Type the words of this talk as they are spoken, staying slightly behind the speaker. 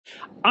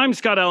I'm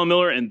Scott Allen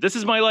Miller, and this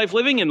is my life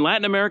living in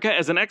Latin America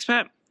as an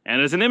expat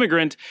and as an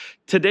immigrant.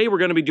 Today we're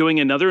going to be doing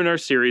another in our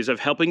series of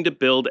helping to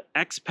build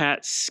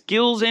expat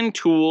skills and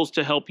tools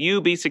to help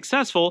you be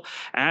successful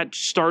at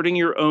starting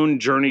your own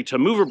journey to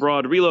move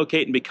abroad,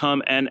 relocate, and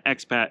become an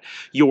expat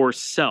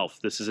yourself.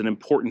 This is an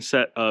important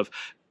set of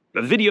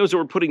videos that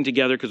we're putting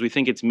together because we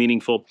think it's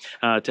meaningful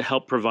to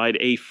help provide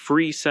a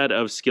free set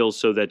of skills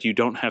so that you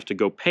don't have to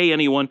go pay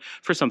anyone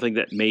for something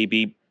that may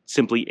be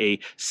simply a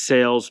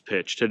sales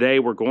pitch. Today,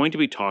 we're going to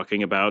be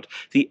talking about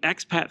the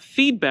expat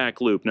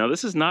feedback loop. Now,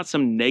 this is not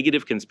some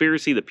negative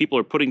conspiracy that people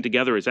are putting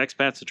together as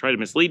expats to try to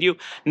mislead you.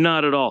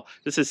 Not at all.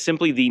 This is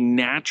simply the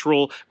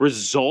natural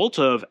result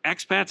of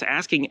expats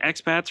asking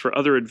expats for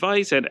other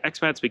advice and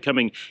expats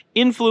becoming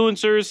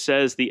influencers,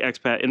 says the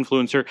expat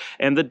influencer,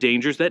 and the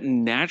dangers that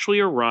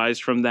naturally arise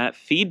from that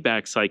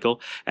feedback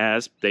cycle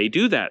as they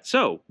do that.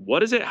 So,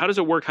 what is it? How does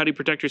it work? How do you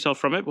protect yourself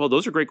from it? Well,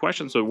 those are great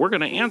questions, so we're going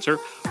to answer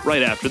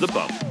right after the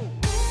bump.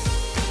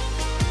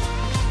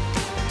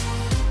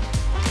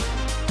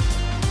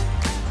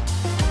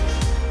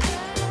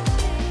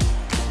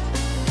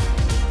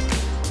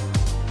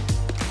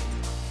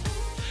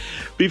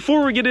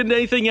 Before we get into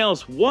anything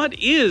else, what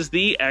is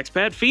the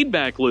expat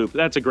feedback loop?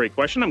 That's a great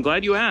question. I'm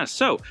glad you asked.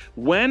 So,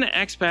 when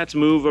expats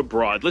move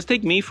abroad, let's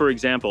take me for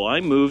example.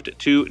 I moved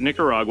to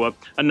Nicaragua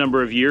a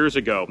number of years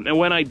ago, and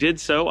when I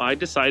did so, I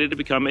decided to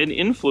become an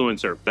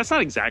influencer. That's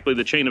not exactly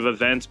the chain of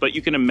events, but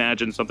you can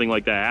imagine something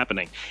like that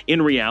happening.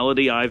 In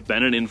reality, I've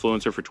been an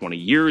influencer for 20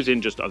 years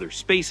in just other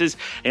spaces,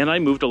 and I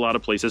moved a lot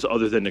of places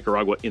other than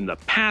Nicaragua in the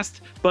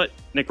past, but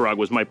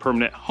Nicaragua is my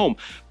permanent home.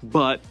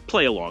 But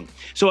play along.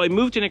 So I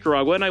moved to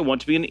Nicaragua, and I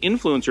want to be an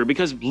influencer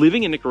because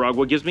living in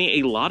Nicaragua gives me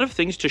a lot of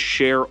things to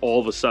share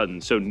all of a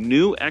sudden. So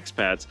new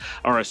expats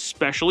are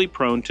especially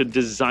prone to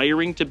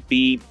desiring to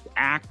be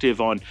active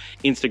on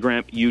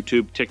Instagram,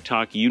 YouTube,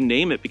 TikTok, you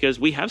name it, because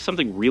we have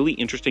something really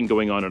interesting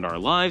going on in our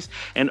lives,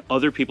 and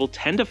other people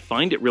tend to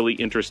find it really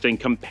interesting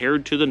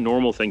compared to the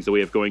normal things that we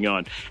have going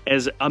on.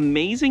 As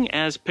amazing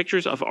as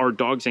pictures of our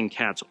dogs and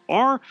cats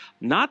are,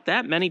 not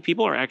that many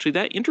people are actually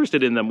that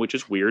interested in them, which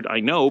is weird, I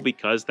know,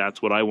 because that's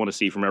what I want to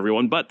see from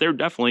everyone, but they're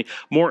definitely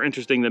more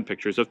interesting than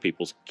pictures of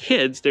people's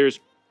kids. There's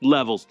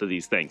levels to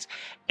these things.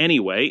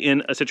 Anyway,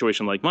 in a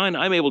situation like mine,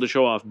 I'm able to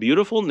show off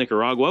beautiful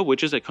Nicaragua,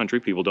 which is a country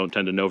people don't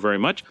tend to know very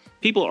much.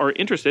 People are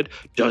interested.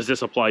 Does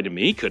this apply to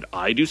me? Could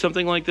I do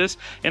something like this?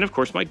 And of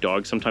course, my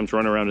dogs sometimes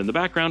run around in the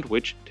background,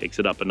 which takes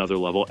it up another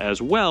level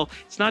as well.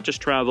 It's not just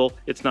travel.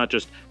 It's not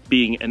just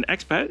being an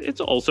expat.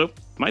 It's also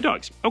my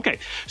dogs. Okay,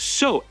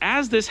 so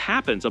as this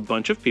happens, a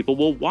bunch of people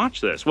will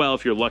watch this. Well,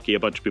 if you're lucky, a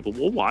bunch of people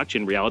will watch.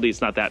 In reality,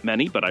 it's not that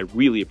many, but I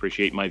really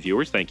appreciate my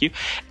viewers. Thank you.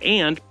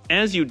 And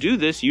as you do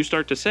this, you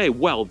start to say,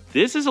 well,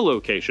 this is a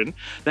location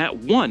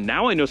that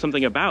now I know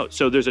something about,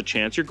 so there's a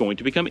chance you're going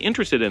to become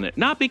interested in it.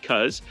 Not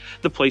because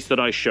the place that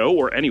I show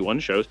or anyone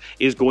shows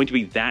is going to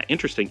be that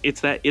interesting.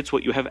 It's that it's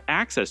what you have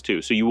access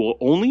to. So you will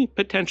only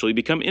potentially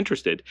become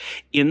interested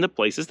in the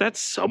places that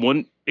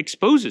someone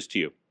exposes to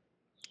you.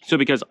 So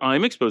because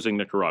I'm exposing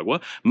Nicaragua,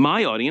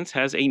 my audience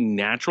has a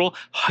natural,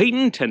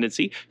 heightened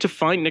tendency to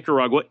find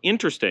Nicaragua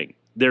interesting.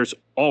 There's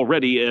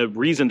already a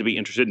reason to be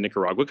interested in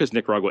Nicaragua because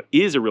Nicaragua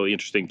is a really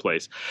interesting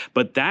place,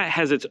 but that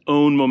has its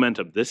own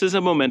momentum. This is a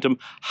momentum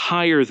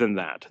higher than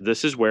that.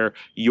 This is where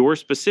you're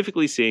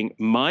specifically seeing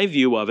my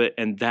view of it,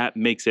 and that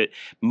makes it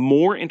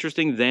more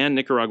interesting than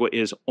Nicaragua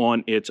is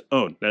on its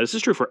own. Now, this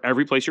is true for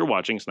every place you're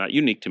watching. It's not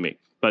unique to me,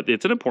 but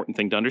it's an important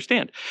thing to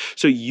understand.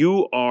 So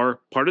you are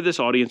part of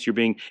this audience. You're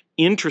being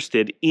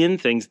interested in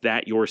things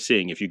that you're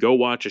seeing. If you go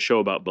watch a show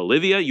about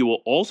Bolivia, you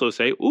will also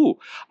say, ooh,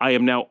 I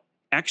am now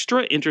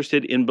extra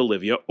interested in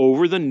Bolivia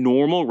over the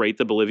normal rate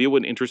that Bolivia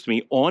would interest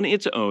me on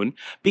its own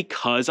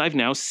because I've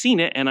now seen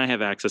it and I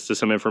have access to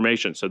some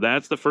information. So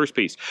that's the first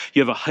piece.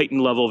 You have a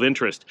heightened level of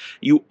interest.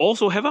 You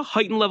also have a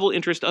heightened level of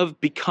interest of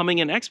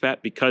becoming an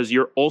expat because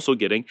you're also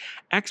getting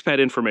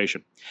expat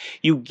information.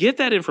 You get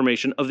that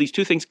information of these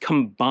two things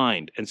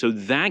combined, and so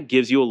that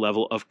gives you a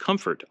level of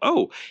comfort.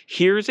 Oh,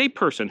 here's a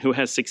person who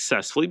has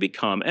successfully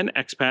become an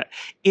expat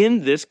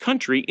in this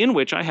country in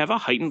which I have a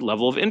heightened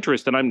level of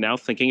interest, and I'm now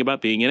thinking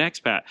about being an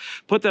expat.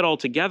 Put that all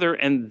together,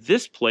 and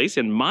this place,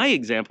 in my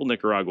example,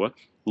 Nicaragua,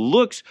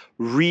 looks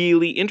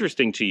really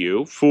interesting to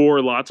you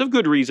for lots of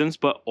good reasons,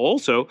 but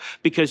also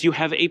because you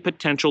have a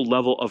potential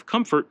level of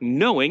comfort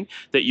knowing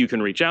that you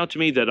can reach out to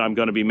me, that I'm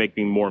going to be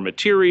making more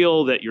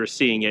material, that you're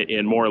seeing it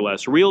in more or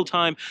less real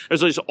time. There's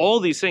just all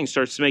these things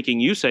starts making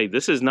you say,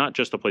 this is not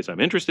just a place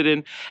I'm interested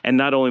in, and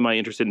not only am I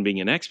interested in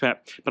being an expat,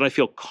 but I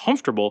feel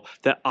comfortable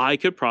that I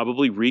could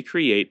probably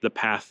recreate the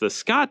path that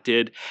Scott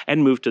did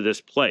and move to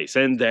this place.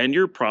 And then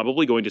you're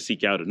probably going to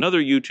seek out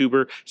another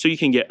YouTuber so you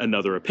can get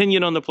another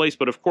opinion on the place,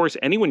 but of course,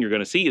 anyone you're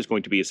going to see is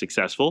going to be a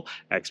successful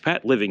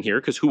expat living here,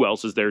 because who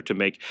else is there to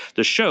make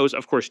the shows?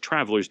 Of course,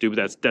 travelers do,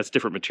 but that's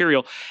different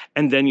material.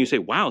 And then you say,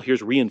 wow,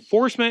 here's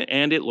reinforcement,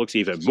 and it looks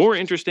even more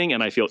interesting,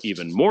 and I feel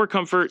even more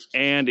comfort,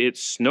 and it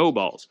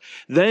snowballs.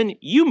 Then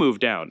you move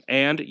down,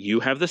 and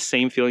you have the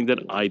same feeling that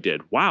I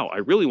did. Wow, I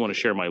really want to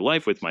share my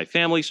life with my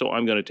family, so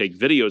I'm going to take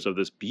videos of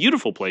this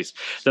beautiful place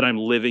that I'm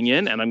living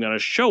in, and I'm going to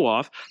show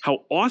off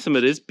how awesome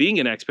it is being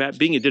an expat,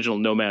 being a digital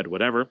nomad,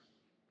 whatever.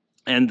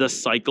 And the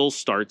cycle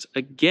starts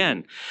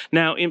again.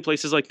 Now, in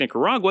places like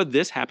Nicaragua,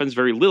 this happens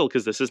very little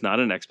because this is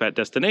not an expat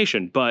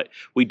destination, but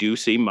we do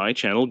see my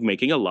channel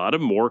making a lot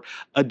of more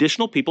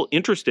additional people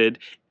interested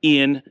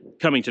in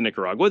coming to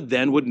Nicaragua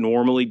than would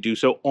normally do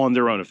so on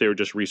their own if they were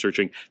just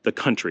researching the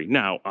country.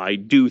 Now, I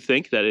do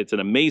think that it's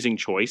an amazing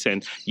choice,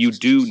 and you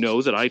do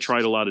know that I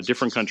tried a lot of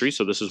different countries,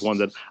 so this is one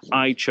that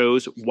I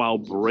chose while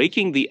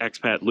breaking the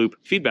expat loop,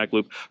 feedback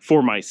loop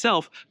for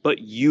myself, but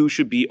you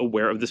should be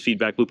aware of this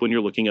feedback loop when you're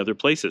looking at other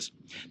places.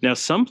 Now,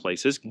 some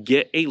places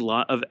get a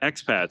lot of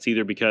expats,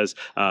 either because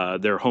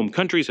their home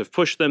countries have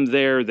pushed them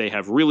there, they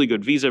have really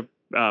good visa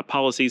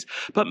policies,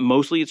 but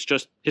mostly it's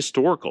just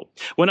historical.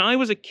 When I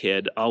was a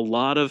kid, a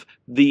lot of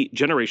the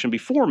generation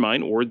before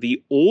mine, or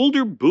the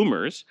older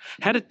boomers,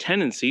 had a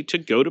tendency to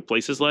go to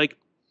places like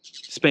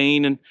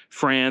Spain and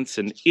France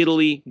and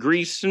Italy,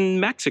 Greece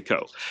and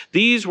Mexico.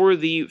 These were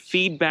the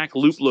feedback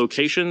loop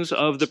locations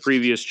of the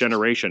previous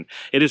generation.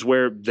 It is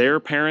where their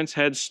parents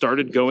had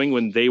started going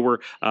when they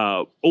were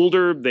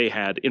older. They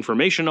had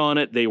information on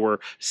it. They were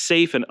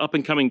safe and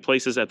up-and-coming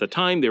places at the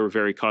time. They were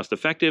very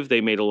cost-effective. They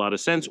made a lot of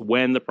sense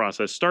when the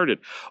process started.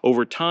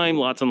 Over time,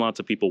 lots and lots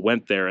of people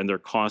went there, and their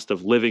cost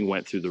of living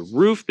went through the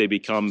roof. They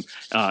become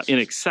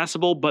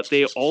inaccessible, but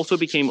they also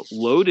became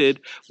loaded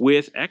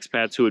with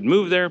expats who had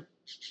moved there,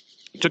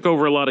 took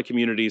over a lot of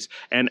communities,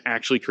 and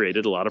actually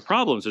created a lot of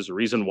problems. There's a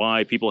reason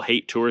why people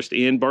hate tourists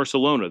in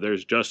Barcelona.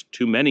 There's just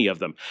too many of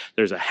them.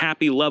 There's a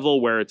happy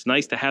level where it's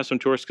nice to have some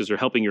tourists because they're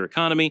helping your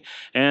economy,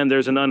 and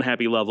there's an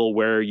unhappy level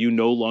where you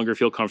no longer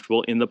feel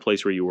comfortable in the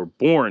place where you were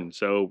born.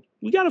 So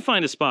we got to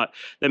find a spot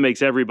that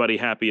makes everybody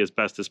happy as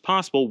best as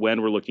possible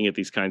when we're looking at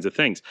these kinds of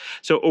things.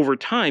 So over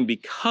time,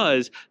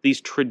 because these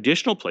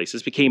traditional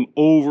places became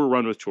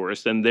overrun with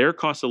tourists and their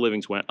cost of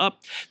livings went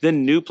up,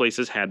 then new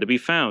places had to be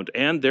found.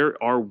 And there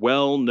are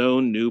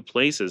well-known new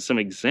places. Some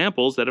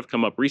examples that have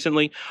come up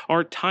recently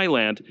are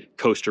Thailand,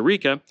 Costa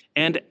Rica,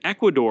 and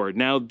Ecuador.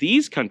 Now,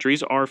 these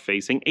countries are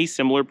facing a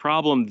similar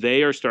problem.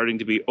 They are starting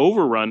to be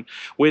overrun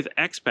with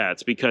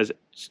expats because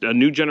a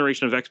new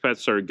generation of expats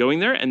started going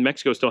there, and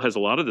Mexico still has a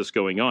lot of this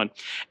going on,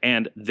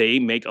 and they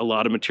make a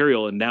lot of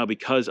material. And now,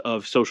 because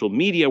of social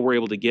media, we're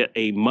able to get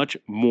a much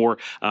more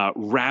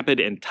rapid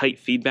and tight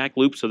feedback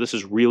loop. So this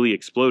is really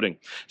exploding.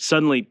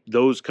 Suddenly,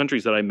 those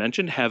countries that I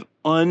mentioned have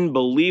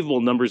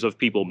unbelievable numbers of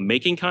people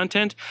making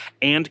content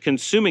and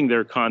consuming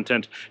their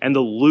content, and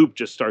the loop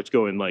just starts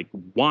going like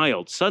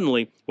wild.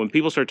 Suddenly, when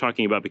people start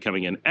talking about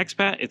becoming an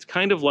expat, it's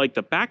kind of like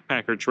the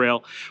backpacker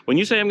trail. When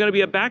you say I'm going to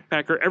be a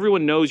backpacker,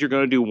 everyone knows you're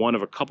going to do one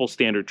of a couple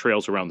standard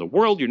trails around the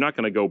world. You're not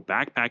going to go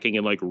backpacking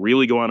and like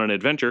really go on an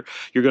adventure.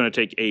 You're going to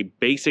take a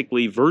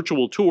basically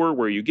virtual tour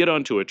where you get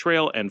onto a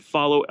trail and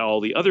follow all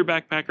the other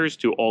backpackers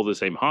to all the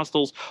same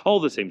hostels, all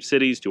the same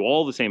cities, to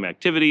all the same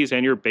activities,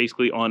 and you're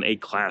basically on a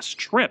class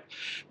trip.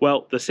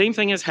 Well, the same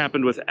thing has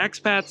happened with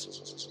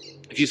expats.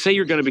 If you say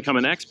you're going to become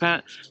an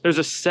expat, there's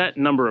a set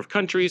number of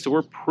countries, so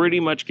we're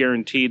pretty much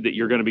guaranteed that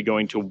you're going to be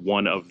going to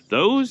one of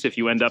those. If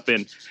you end up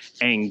in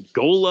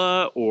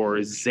Angola or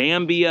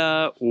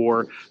Zambia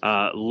or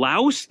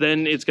Laos,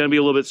 then it's going to be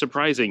a little bit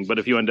surprising. But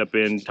if you end up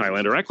in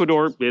Thailand or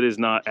Ecuador, it is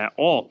not at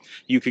all.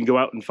 You can go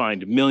out and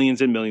find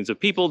millions and millions of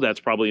people, that's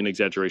probably an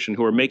exaggeration,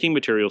 who are making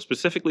material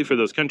specifically for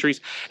those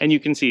countries, and you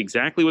can see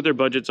exactly what their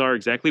budgets are,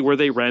 exactly where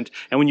they rent,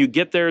 and when you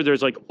get there,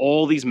 there's like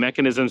all these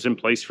mechanisms in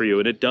place for you,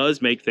 and it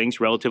does make things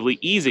relatively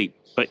easy.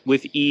 But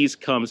with ease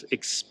comes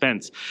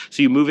expense.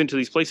 So you move into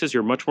these places,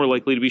 you're much more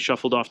likely to be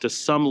shuffled off to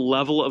some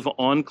level of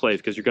enclave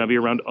because you're going to be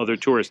around other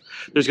tourists.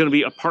 There's going to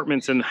be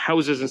apartments and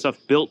houses and stuff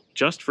built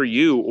just for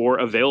you or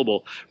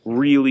available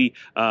really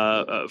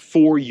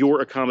for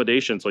your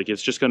accommodations. Like,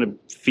 it's just going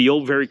to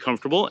feel very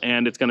comfortable,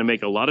 and it's going to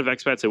make a lot of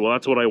expats say, well,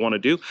 that's what I want to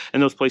do.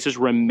 And those places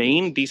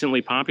remain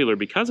decently popular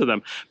because of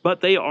them. But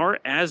they are,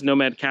 as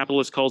Nomad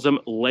Capitalist calls them,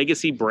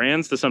 legacy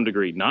brands to some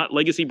degree. Not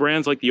legacy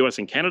brands like the US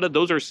and Canada.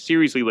 Those are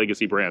seriously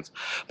legacy brands.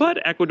 But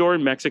Ecuador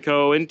and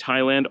Mexico and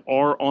Thailand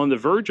are on the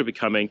verge of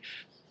becoming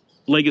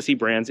legacy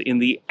brands in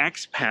the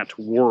expat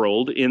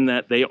world, in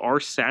that they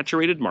are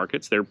saturated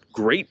markets. They're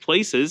great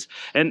places,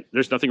 and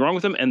there's nothing wrong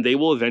with them, and they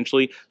will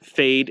eventually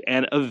fade,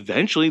 and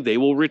eventually they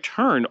will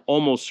return,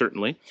 almost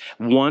certainly,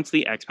 once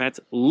the expats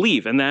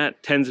leave. And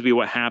that tends to be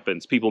what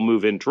happens. People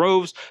move in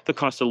droves, the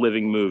cost of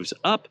living moves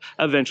up.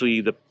 Eventually,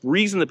 the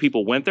reason that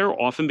people went there,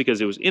 often because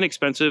it was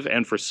inexpensive,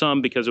 and for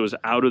some because it was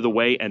out of the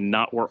way and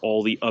not where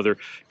all the other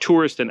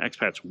tourists and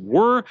expats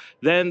were,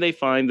 then they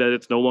find that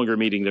it's no longer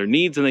meeting their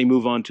needs, and they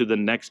move on to the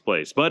next place.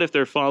 place. But if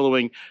they're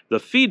following the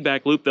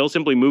feedback loop, they'll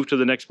simply move to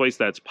the next place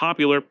that's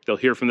popular. They'll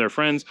hear from their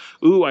friends,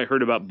 ooh, I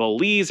heard about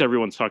Belize.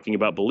 Everyone's talking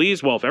about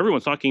Belize. Well, if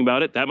everyone's talking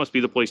about it, that must be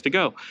the place to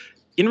go.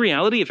 In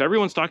reality, if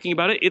everyone's talking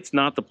about it, it's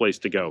not the place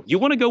to go. You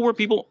want to go where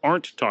people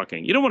aren't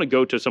talking. You don't want to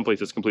go to someplace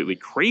that's completely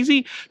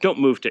crazy. Don't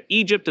move to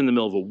Egypt in the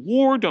middle of a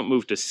war. Don't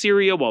move to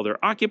Syria while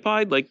they're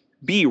occupied. Like,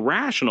 be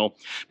rational.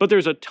 But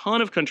there's a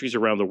ton of countries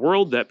around the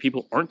world that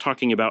people aren't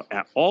talking about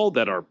at all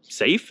that are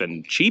safe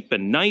and cheap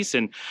and nice.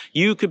 And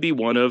you could be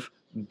one of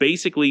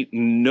basically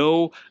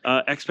no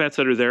expats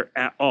that are there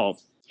at all.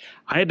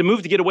 I had to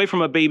move to get away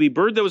from a baby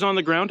bird that was on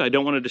the ground. I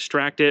don't want to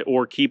distract it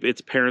or keep its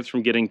parents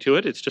from getting to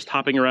it. It's just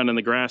hopping around in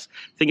the grass.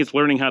 I think it's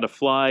learning how to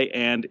fly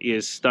and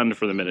is stunned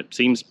for the minute.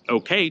 Seems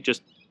okay,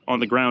 just on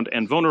the ground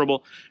and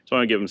vulnerable, so I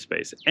want to give him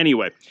space.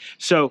 Anyway,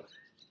 so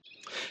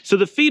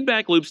the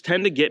feedback loops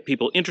tend to get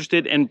people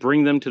interested and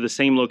bring them to the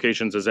same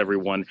locations as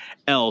everyone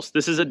else.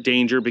 This is a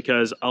danger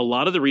because a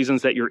lot of the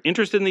reasons that you're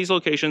interested in these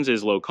locations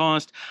is low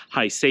cost,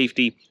 high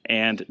safety,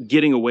 and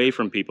getting away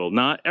from people.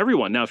 Not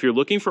everyone. Now, if you're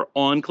looking for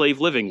enclave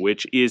living,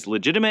 which is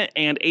legitimate,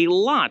 and a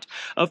lot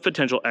of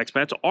potential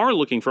expats are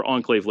looking for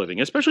enclave living,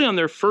 especially on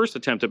their first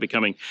attempt at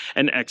becoming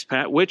an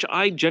expat, which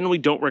I generally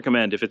don't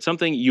recommend. If it's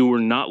something you are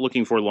not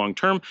looking for long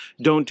term,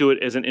 don't do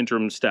it as an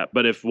interim step.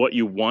 But if what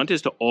you want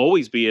is to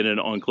always be in an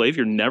enclave,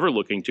 you're never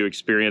looking to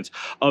experience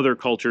other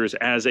cultures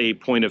as a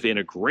point of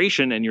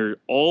integration, and you're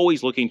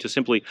always looking to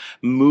simply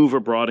move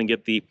abroad and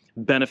get the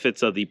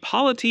benefits of the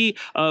polity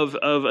of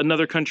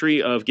another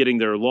country, of getting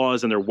their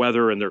laws and their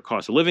weather and their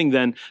cost of living,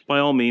 then by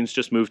all means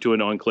just move to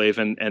an enclave,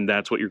 and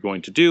that's what you're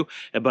going to do.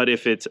 But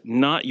if it's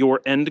not your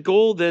end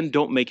goal, then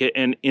don't make it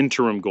an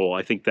interim goal.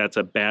 I think that's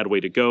a bad way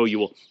to go. You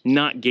will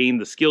not gain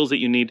the skills that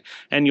you need,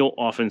 and you'll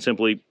often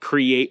simply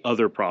create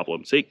other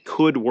problems. It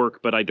could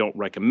work, but I don't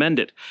recommend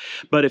it.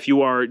 But if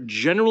you are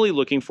generally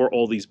looking for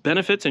all these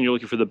benefits and you're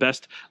looking for the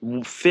best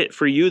fit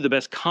for you, the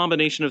best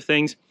combination of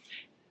things,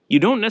 you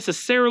don't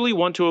necessarily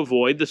want to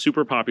avoid the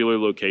super popular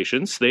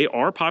locations. They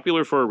are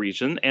popular for a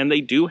reason, and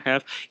they do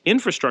have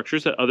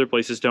infrastructures that other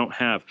places don't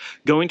have.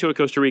 Going to a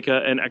Costa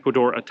Rica, an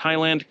Ecuador, a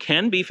Thailand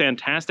can be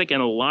fantastic,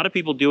 and a lot of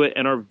people do it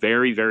and are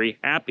very, very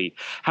happy.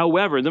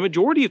 However, the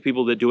majority of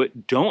people that do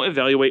it don't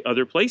evaluate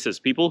other places.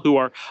 People who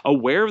are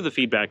aware of the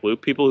feedback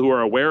loop, people who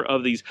are aware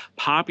of these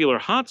popular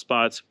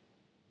hotspots,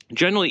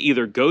 generally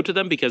either go to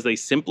them because they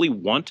simply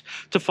want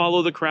to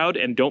follow the crowd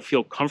and don't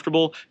feel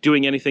comfortable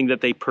doing anything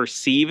that they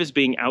perceive as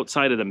being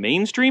outside of the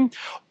mainstream,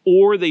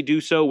 or they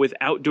do so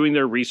without doing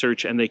their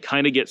research and they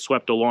kind of get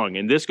swept along.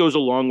 And this goes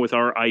along with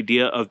our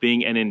idea of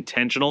being an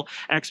intentional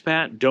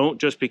expat. Don't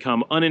just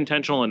become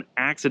unintentional and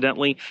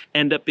accidentally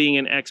end up being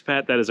an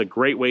expat. That is a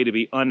great way to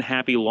be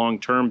unhappy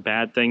long-term.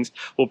 Bad things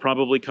will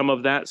probably come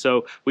of that.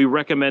 So we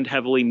recommend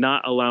heavily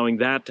not allowing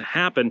that to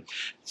happen.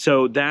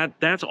 So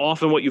that's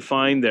often what you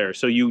find there.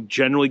 So you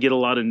generally get a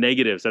lot of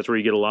negatives. That's where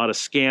you get a lot of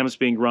scams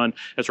being run.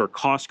 That's where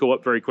costs go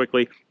up very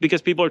quickly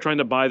because people are trying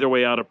to buy their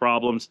way out of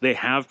problems. They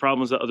have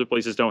problems that other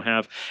places don't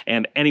have.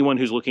 And anyone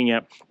who's looking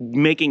at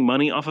making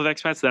money off of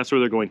expats, that's where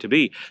they're going to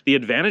be. The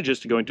advantages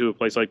to going to a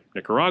place like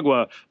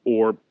Nicaragua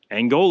or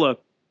Angola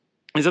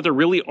is that there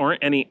really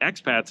aren't any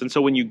expats. And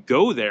so when you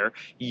go there,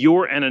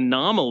 you're an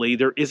anomaly.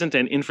 There isn't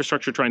an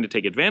infrastructure trying to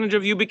take advantage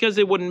of you because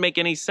it wouldn't make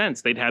any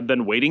sense. They'd have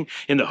been waiting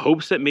in the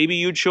hopes that maybe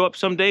you'd show up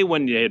someday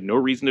when they had no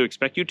reason to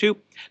expect you to.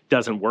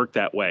 Doesn't work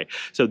that way.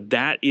 So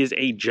that is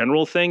a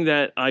general thing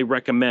that I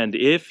recommend.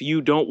 If you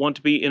don't want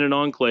to be in an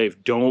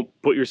enclave, don't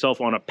put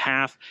yourself on a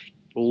path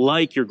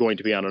like you're going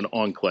to be on an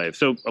enclave.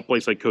 So a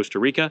place like Costa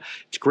Rica,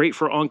 it's great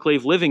for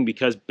enclave living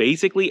because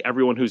basically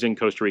everyone who's in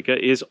Costa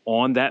Rica is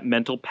on that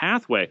mental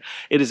pathway.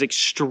 It is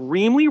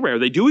extremely rare.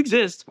 They do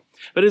exist,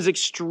 but it is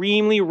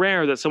extremely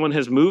rare that someone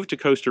has moved to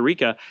Costa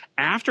Rica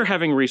after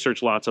having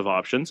researched lots of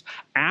options,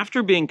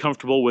 after being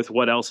comfortable with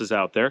what else is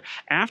out there,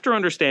 after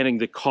understanding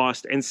the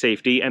cost and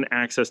safety and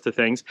access to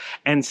things,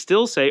 and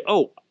still say,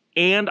 oh,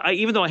 and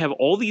even though I have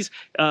all these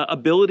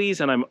abilities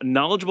and I'm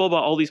knowledgeable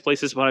about all these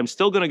places, but I'm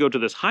still going to go to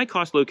this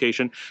high-cost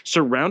location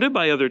surrounded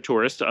by other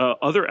tourists,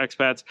 other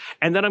expats,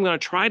 and then I'm going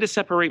to try to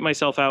separate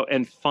myself out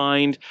and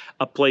find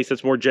a place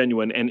that's more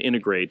genuine and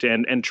integrate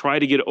and try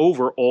to get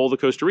over all the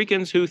Costa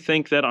Ricans who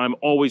think that I'm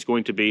always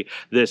going to be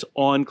this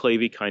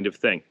enclave-y kind of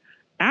thing.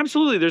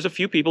 Absolutely, there's a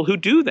few people who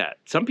do that.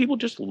 Some people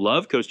just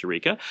love Costa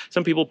Rica.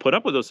 Some people put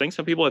up with those things.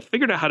 Some people have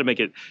figured out how to make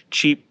it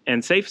cheap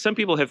and safe. Some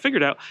people have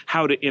figured out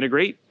how to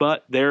integrate,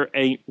 but they're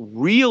a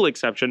real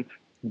exception.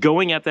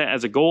 Going at that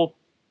as a goal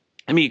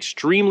can be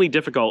extremely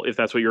difficult if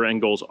that's what your end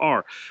goals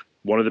are.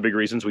 One of the big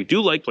reasons we do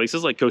like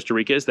places like Costa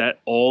Rica is that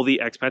all the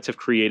expats have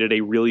created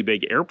a really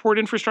big airport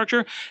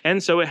infrastructure,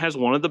 and so it has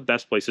one of the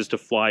best places to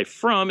fly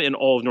from in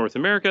all of North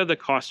America. The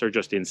costs are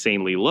just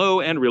insanely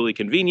low and really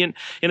convenient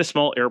in a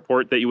small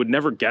airport that you would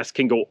never guess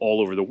can go all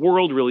over the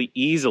world really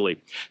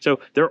easily. So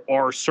there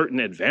are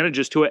certain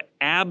advantages to it,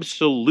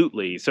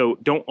 absolutely. So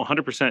don't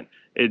 100%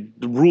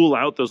 rule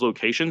out those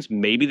locations.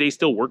 Maybe they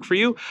still work for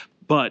you,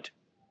 but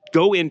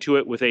go into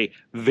it with a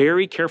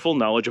very careful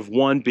knowledge of,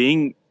 one,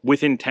 being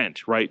with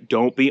intent, right?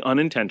 Don't be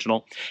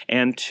unintentional.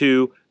 And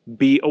two,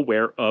 be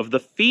aware of the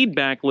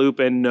feedback loop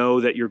and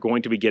know that you're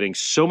going to be getting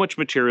so much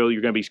material.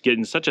 You're going to be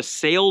getting such a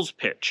sales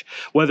pitch,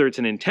 whether it's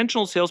an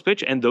intentional sales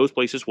pitch, and those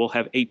places will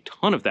have a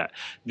ton of that.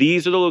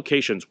 These are the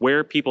locations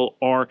where people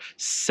are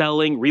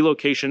selling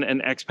relocation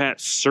and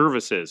expat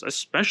services,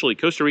 especially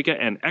Costa Rica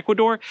and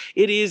Ecuador.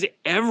 It is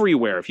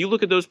everywhere. If you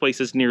look at those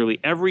places, nearly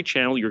every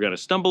channel you're going to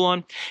stumble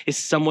on is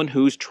someone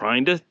who's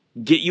trying to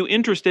get you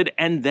interested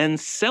and then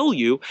sell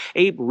you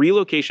a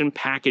relocation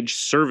package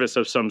service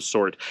of some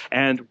sort.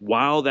 And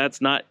while that's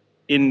not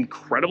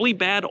incredibly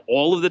bad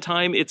all of the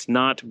time, it's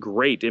not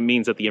great. It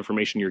means that the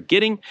information you're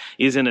getting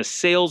is in a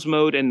sales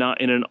mode and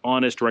not in an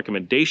honest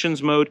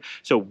recommendations mode.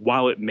 So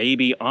while it may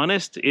be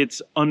honest,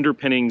 its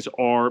underpinnings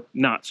are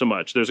not so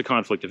much. There's a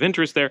conflict of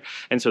interest there,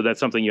 and so that's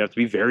something you have to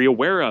be very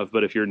aware of.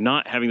 But if you're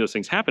not having those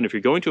things happen, if you're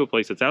going to a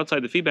place that's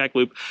outside the feedback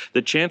loop,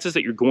 the chances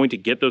that you're going to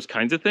get those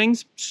kinds of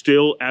things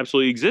still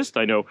absolutely exist.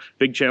 I know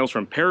big channels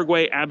from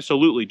Paraguay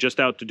absolutely just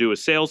out to do a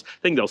sales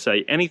thing. They'll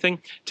say anything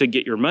to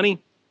get your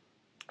money.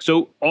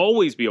 So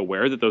always be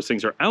aware that those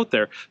things are out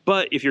there.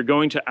 But if you're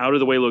going to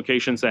out-of-the-way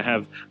locations that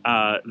have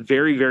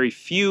very, very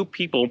few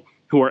people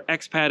who are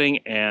expatting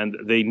and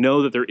they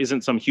know that there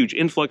isn't some huge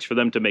influx for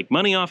them to make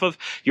money off of,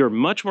 you're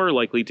much more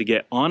likely to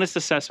get honest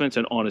assessments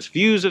and honest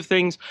views of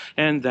things,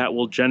 and that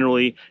will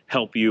generally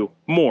help you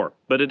more.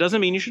 But it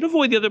doesn't mean you should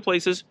avoid the other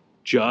places.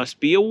 Just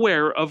be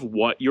aware of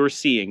what you're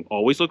seeing.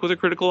 Always look with a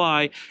critical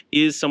eye.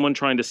 Is someone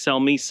trying to sell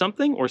me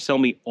something or sell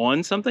me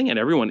on something? And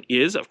everyone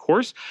is, of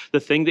course. The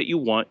thing that you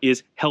want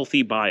is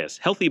healthy bias.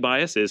 Healthy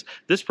bias is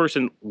this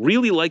person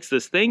really likes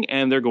this thing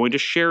and they're going to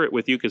share it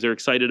with you because they're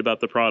excited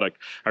about the product.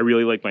 I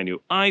really like my new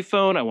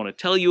iPhone. I want to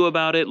tell you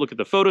about it. Look at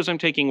the photos I'm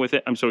taking with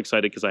it. I'm so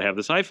excited because I have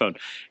this iPhone.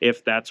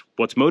 If that's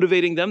what's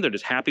motivating them, they're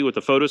just happy with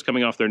the photos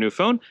coming off their new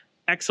phone.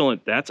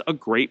 Excellent. That's a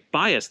great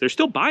bias. They're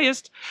still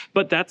biased,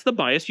 but that's the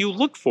bias you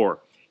look for.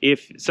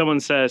 If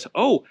someone says,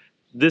 oh,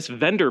 this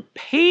vendor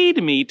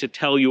paid me to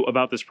tell you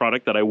about this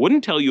product that I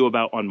wouldn't tell you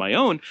about on my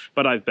own,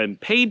 but I've been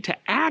paid to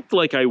act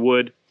like I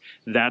would,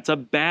 that's a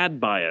bad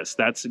bias.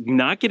 That's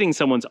not getting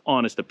someone's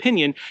honest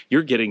opinion.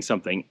 You're getting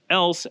something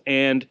else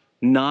and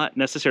not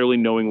necessarily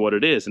knowing what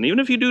it is. And even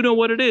if you do know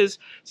what it is,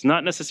 it's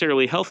not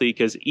necessarily healthy,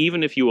 because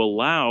even if you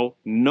allow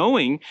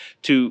knowing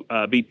to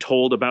be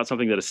told about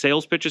something that a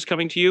sales pitch is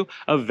coming to you,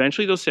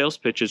 eventually those sales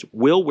pitches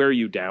will wear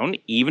you down,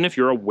 even if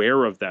you're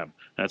aware of them.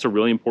 That's a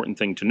really important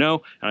thing to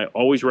know. I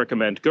always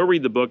recommend go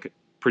read the book,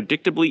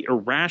 Predictably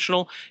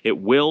Irrational. It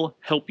will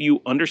help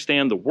you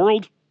understand the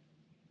world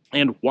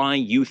and why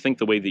you think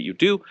the way that you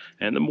do.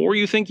 And the more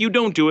you think you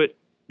don't do it,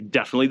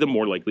 definitely the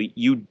more likely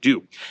you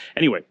do.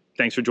 Anyway,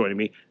 thanks for joining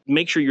me.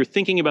 Make sure you're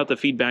thinking about the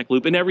feedback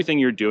loop in everything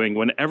you're doing.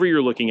 Whenever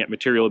you're looking at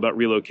material about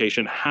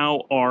relocation,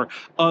 how are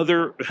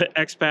other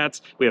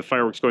expats, we have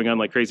fireworks going on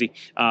like crazy,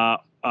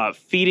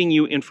 feeding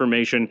you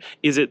information?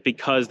 Is it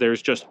because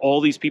there's just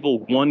all these people,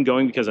 one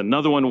going because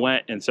another one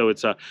went, and so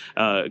it's a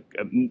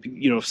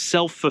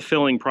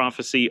self-fulfilling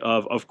prophecy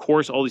of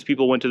course all these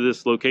people went to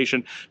this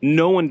location,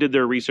 no one did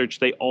their research,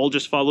 they all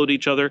just followed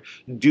each other?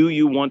 Do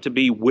you want to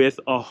be with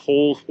a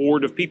whole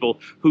horde of people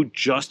who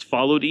just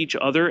followed each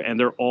other and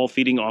they're all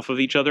feeding off of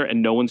each other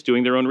and no one's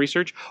doing their own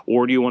research?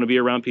 Or do you want to be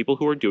around people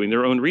who are doing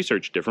their own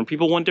research? Different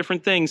people want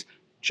different things.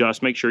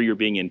 Just make sure you're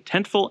being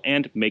intentful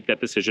and make that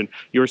decision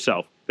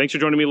yourself. Thanks for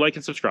joining me. Like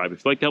and subscribe. If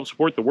you'd like to help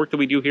support the work that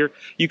we do here,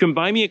 you can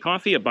buy me a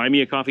coffee at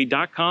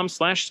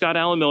buymeacoffee.com/Scott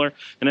Alan Miller.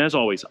 And as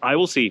always, I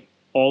will see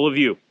all of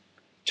you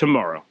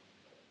tomorrow.